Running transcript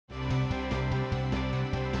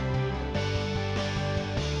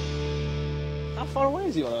How far away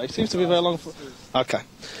is he? He seems to be very long. Okay.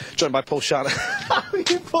 Joined by Paul Scharner.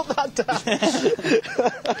 You put that down.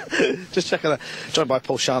 Just checking that. Joined by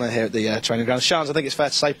Paul Scharner here at the training ground. Scharner, I think it's fair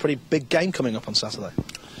to say, pretty big game coming up on Saturday.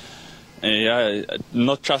 Yeah,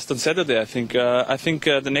 not just on Saturday. I think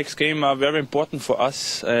the next game are very important for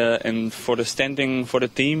us and for the standing for the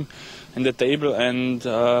team in the table. And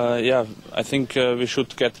yeah, I think we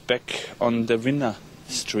should get back on the winner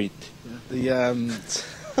street.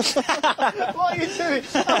 What are you doing?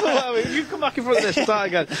 You come back in front of this. Start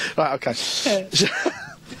again. Right, okay.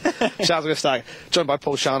 Shan's going to start. Joined by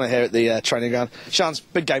Paul Scharner here at the training ground. Shan's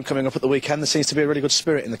big game coming up at the weekend. There seems to be a really good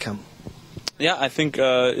spirit in the camp. Yeah, I think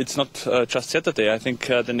it's not just Saturday. I think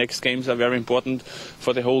the next games are very important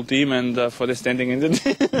for the whole team and for the standing in the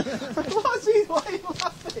team. Why are you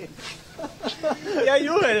laughing? Yeah,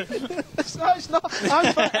 you will. No, it's not. Just line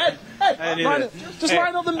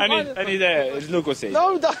up the... I need a Lucozade.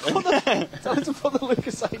 No, don't put the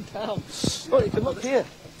Lucozade down. Look, you can look here.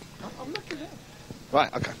 I'm looking here.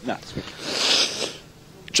 Right, okay. No.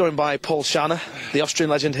 Joined by Paul Scharner, the Austrian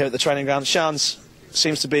legend here at the training ground. Shans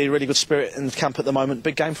seems to be a really good spirit in the camp at the moment.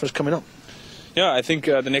 Big game for us coming up. Yeah, I think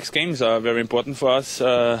the next games are very important for us,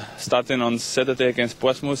 starting on Saturday against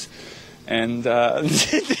Portsmouth. And hey,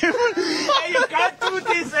 you can't do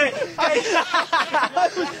this! Hey,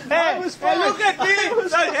 look at me!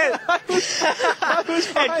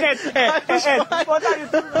 What are you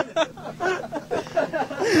doing?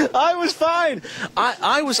 I was fine.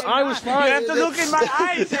 I was fine. You have to look in my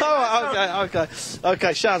eyes. Oh,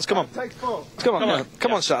 okay, Shans, come on.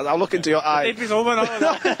 Come on, Shans. I'll look into your eyes. The tape is over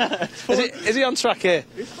now. Is he on track here?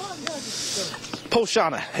 Paul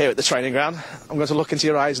Scharner here at the training ground. I'm going to look into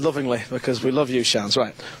your eyes lovingly because we love you, Shans.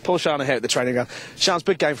 Right, Paul Scharner here at the training ground. Shans,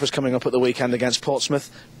 big game for us coming up at the weekend against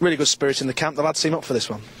Portsmouth. Really good spirit in the camp. The lads seem up for this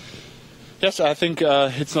one. Yes, I think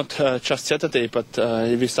it's not just Saturday, but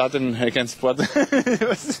we started against Portsmouth.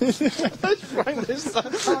 Let's Frank this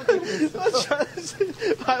time.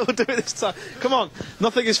 Right, we'll do it this time. Come on,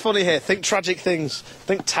 nothing is funny here. Think tragic things.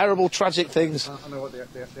 Think terrible, tragic things. I know what the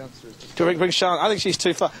answer is. Do we bring Scharner? I think she's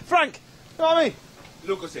too far. Frank! You know what I mean?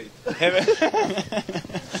 Lucozade.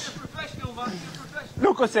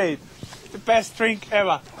 Lucozade. The best drink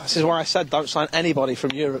ever. This is why I said don't sign anybody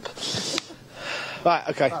from Europe. Right,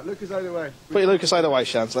 okay. Right, Lucozade away. Put your Lucozade away,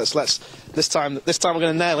 Shans. Let's. This time we're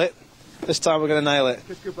going to nail it. This time we're going to nail it.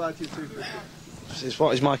 Kiss goodbye to you too. This is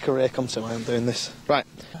what is my career come to. I am doing this. Right.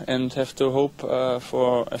 And have to hope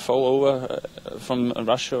for a fall over from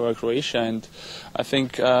Russia or Croatia, and I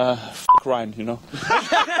think f*** Ryan, you know.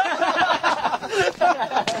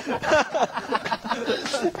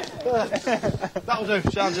 That'll do.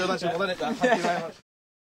 Shans, you're a legend. We'll let it down. Thank you very much.